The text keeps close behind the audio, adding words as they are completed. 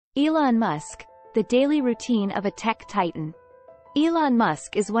Elon Musk, the daily routine of a tech titan. Elon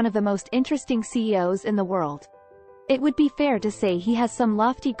Musk is one of the most interesting CEOs in the world. It would be fair to say he has some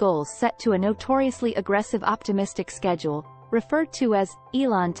lofty goals set to a notoriously aggressive optimistic schedule, referred to as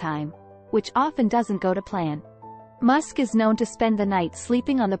Elon time, which often doesn't go to plan. Musk is known to spend the night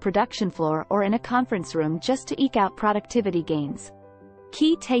sleeping on the production floor or in a conference room just to eke out productivity gains.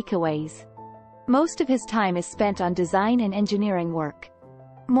 Key takeaways. Most of his time is spent on design and engineering work.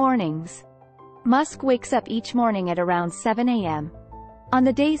 Mornings. Musk wakes up each morning at around 7 a.m. On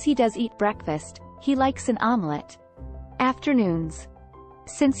the days he does eat breakfast, he likes an omelette. Afternoons.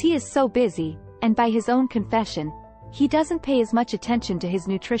 Since he is so busy, and by his own confession, he doesn't pay as much attention to his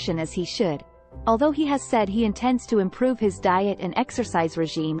nutrition as he should, although he has said he intends to improve his diet and exercise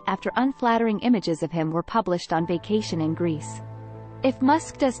regime after unflattering images of him were published on vacation in Greece. If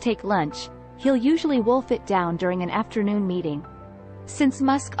Musk does take lunch, he'll usually wolf it down during an afternoon meeting. Since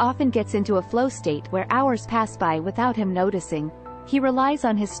Musk often gets into a flow state where hours pass by without him noticing, he relies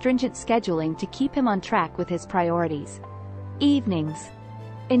on his stringent scheduling to keep him on track with his priorities. Evenings.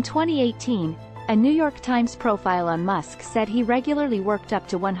 In 2018, a New York Times profile on Musk said he regularly worked up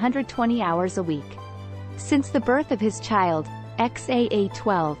to 120 hours a week. Since the birth of his child,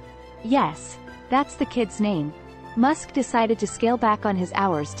 XAA12, yes, that's the kid's name, Musk decided to scale back on his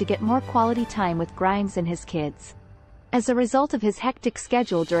hours to get more quality time with Grimes and his kids. As a result of his hectic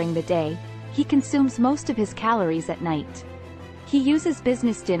schedule during the day, he consumes most of his calories at night. He uses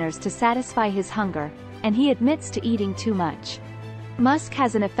business dinners to satisfy his hunger, and he admits to eating too much. Musk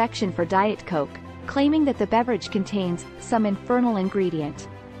has an affection for Diet Coke, claiming that the beverage contains some infernal ingredient.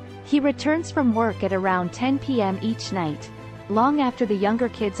 He returns from work at around 10 p.m. each night, long after the younger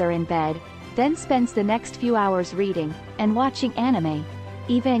kids are in bed, then spends the next few hours reading and watching anime,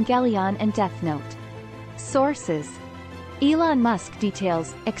 Evangelion and Death Note. Sources. Elon Musk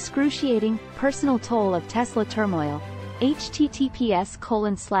details excruciating personal toll of Tesla turmoil.